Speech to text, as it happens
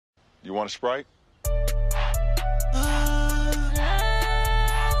You want a Sprite?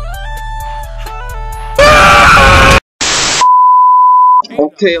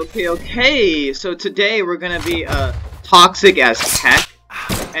 Okay. So today we're gonna be toxic as heck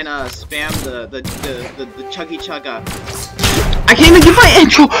and spam the chuggy chugga. I can't even give my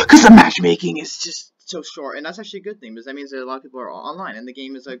intro because the matchmaking is just so short, and that's actually a good thing because that means that a lot of people are online and the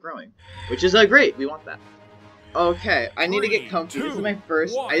game is growing, which is great. We want that. Okay, I need to get comfy. This is my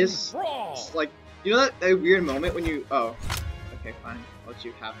first. I just like, you know that weird moment when you. Oh, okay, fine. I'll let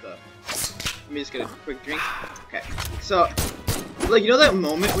you have the. Let me just get a quick drink. Okay, so like, you know that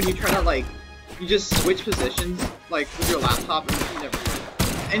moment when you try to like, you just switch positions like with your laptop and you never.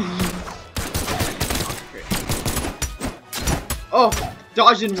 And oh,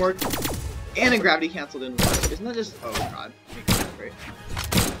 dodge didn't work, and a gravity cancel didn't work. Isn't that just? Oh god, great.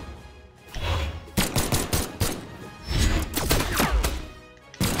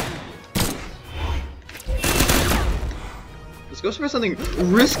 Let's go for something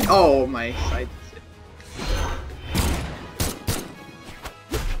risk. Oh, my side.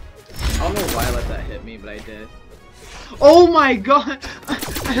 I don't know why I let that hit me, but I did. Oh my god!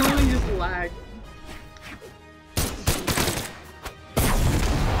 I literally just lagged.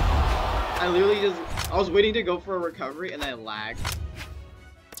 I was waiting to go for a recovery and I lagged.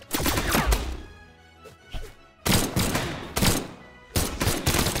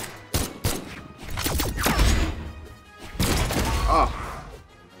 Oh.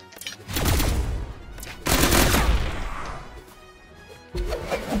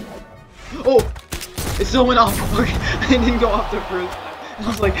 Oh! It still went off. Okay, I didn't go off the first time. I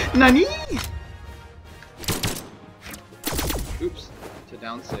was like, NANI? Oops. To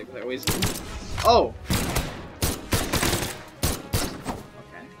down sig. I always. Oh!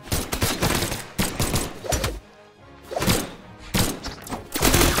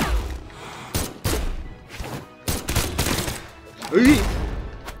 Okay.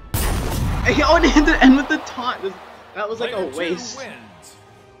 Oh, it had to end with the taunt. That was like a waste.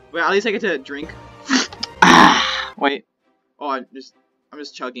 Wait, at least I get to drink. Wait. Oh, I'm just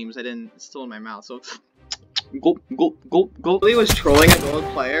chugging because it's still in my mouth. So, gulp, gulp, gulp, gulp. He was trolling a gold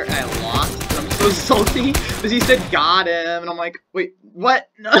player and I lost. And I'm so salty because he said got him, and I'm like, wait, what?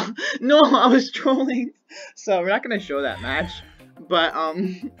 No, I was trolling. So we're not gonna show that match, but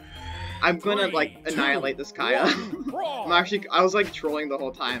I'm gonna like annihilate this Kaya. I was like trolling the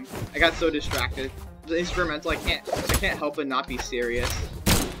whole time. I got so distracted. The experimental, I can't help but not be serious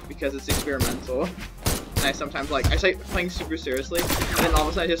because it's experimental. And I sometimes I start playing super seriously, and then all of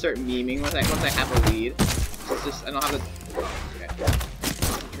a sudden I just start memeing once I have a lead. So it's just I don't have a. Okay.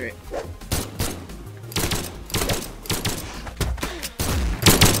 Great.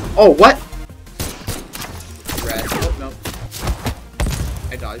 Oh, what? Red. Oh no.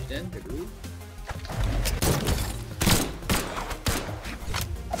 I dodged in. Good move.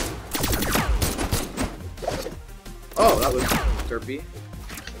 Oh, that was derpy.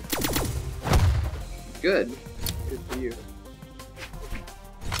 Good. Good for you.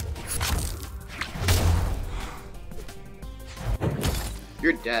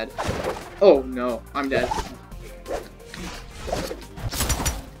 You're dead. Oh no, I'm dead.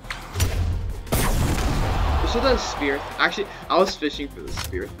 So the spear. Actually, I was fishing for the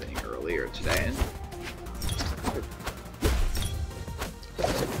spear thing earlier today, and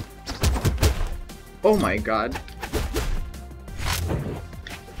oh my god.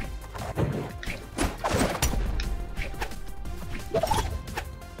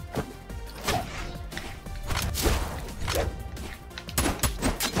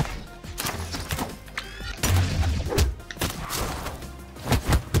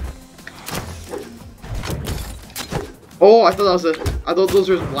 Oh, I thought those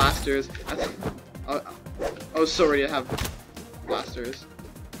were blasters. I was so ready to have blasters.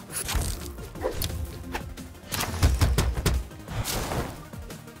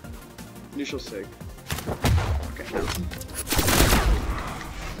 Neutral sig. Okay.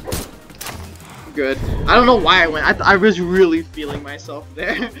 Good. I don't know why I went. I was really feeling myself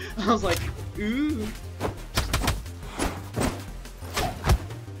there. I was like, ooh.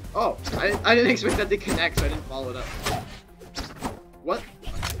 Oh, I didn't expect that to connect, so I didn't follow it up. What?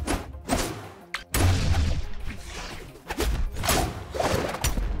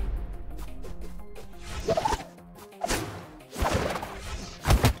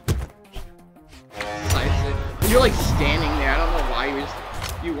 You're like standing there. I don't know why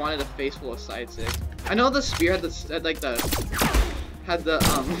you wanted a face full of side sig. I know the spear had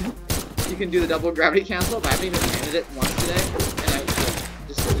you can do the double gravity cancel, but I haven't even landed it once today, and I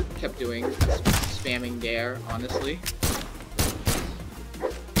just kept doing spamming dare, honestly.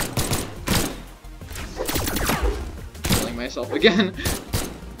 myself again.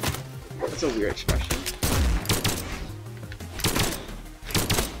 That's a weird expression.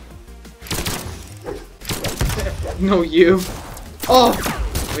 No, you. Oh!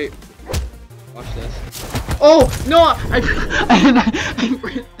 Wait. Watch this. Oh! No! I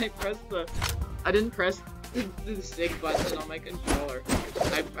pressed the... I didn't press the stick button on my controller.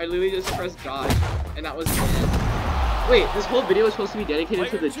 I literally just pressed dodge, and that was it. Wait, this whole video was supposed to be dedicated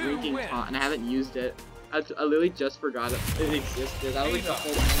to the drinking taunt, and I haven't used it. I literally just forgot it existed. That was like the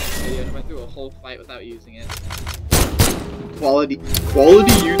whole video, and I went through a whole fight without using it. Quality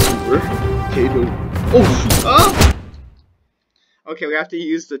YouTuber. kdoty. Oh! Ah! Okay, we have to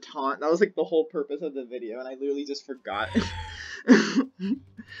use the taunt. That was like the whole purpose of the video, and I literally just forgot.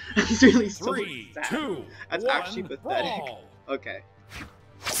 It's really so sad. 2, That's 1, actually pathetic. Brawl. Okay.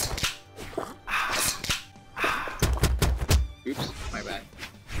 Oops, my bad.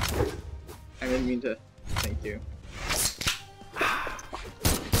 I didn't mean to. Thank you.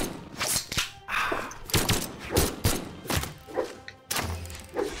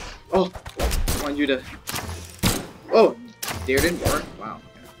 Oh! I want you to... Oh! Dare didn't work? Wow.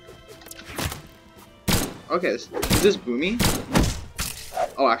 Okay, is this Boomy?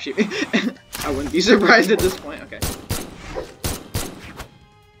 Oh, actually, I wouldn't be surprised at this point. Okay.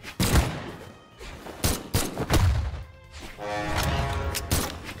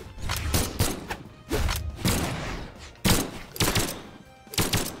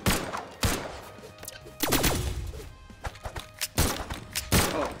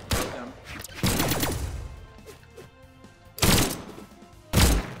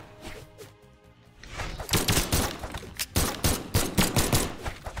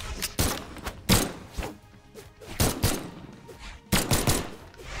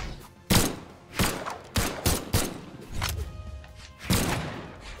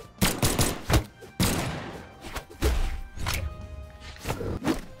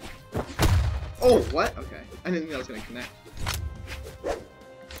 Oh, what? Okay. I didn't think that was gonna connect.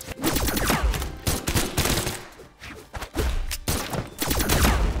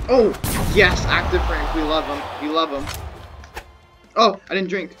 Oh, yes, active frames. We love them. We love them. Oh, I didn't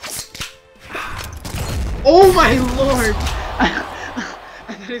drink. Oh my lord!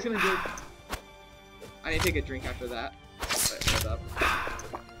 I thought he was gonna drink. I need to take a drink after that. Wait, hold up.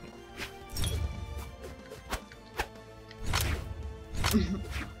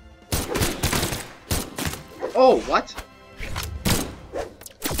 Oh, what?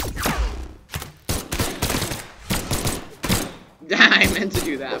 I meant to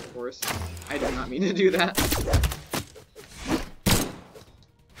do that, of course. I did not mean to do that.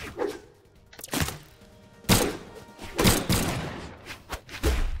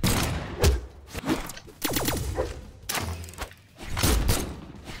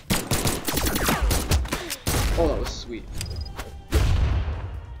 Oh, that was sweet.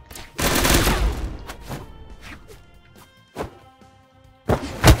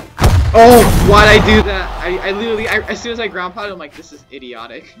 Oh, why'd I do that? I literally, as soon as I ground pounded, I'm like, this is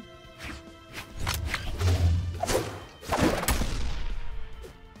idiotic.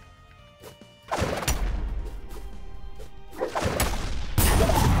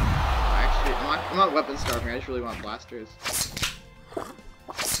 Actually, I'm not weapon starving, I just really want blasters.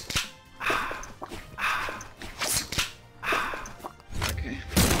 Okay.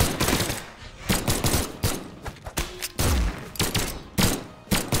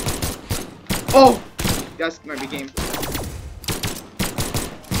 Oh! That's might be game.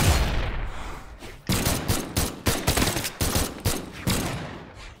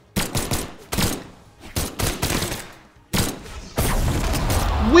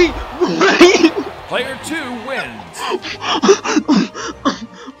 Wait! Wait! Player 2 wins!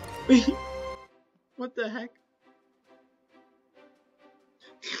 Wait. What the heck?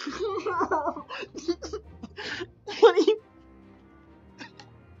 What are you...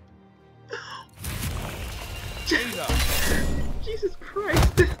 Jesus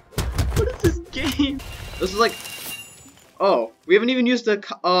Christ! What is this game? This is like... Oh, we haven't even used the...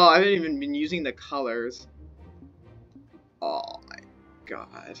 Oh, I haven't even been using the colors. Oh my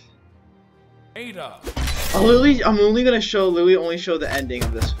god. I'm only gonna only show the ending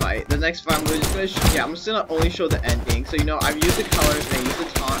of this fight. The next fight, I'm just gonna I'm just gonna only show the ending. So you know, I've used the colors and I used the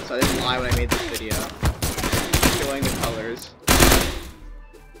taunt, so I didn't lie when I made this video. Showing the colors.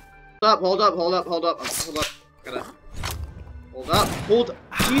 Hold up. Gotta... Hold up.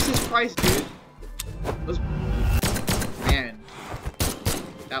 Jesus Christ, dude. Man.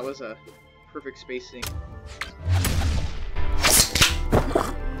 That was a perfect spacing.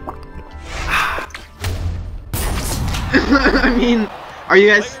 I mean, Are you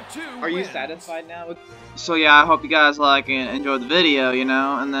guys? Player 2 Are you wins. satisfied now? So yeah, I hope you guys like and enjoyed the video, you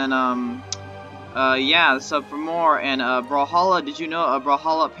know, and then yeah, sub for more. And Brawlhalla, did you know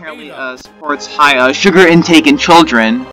Brawlhalla apparently supports high sugar intake in children?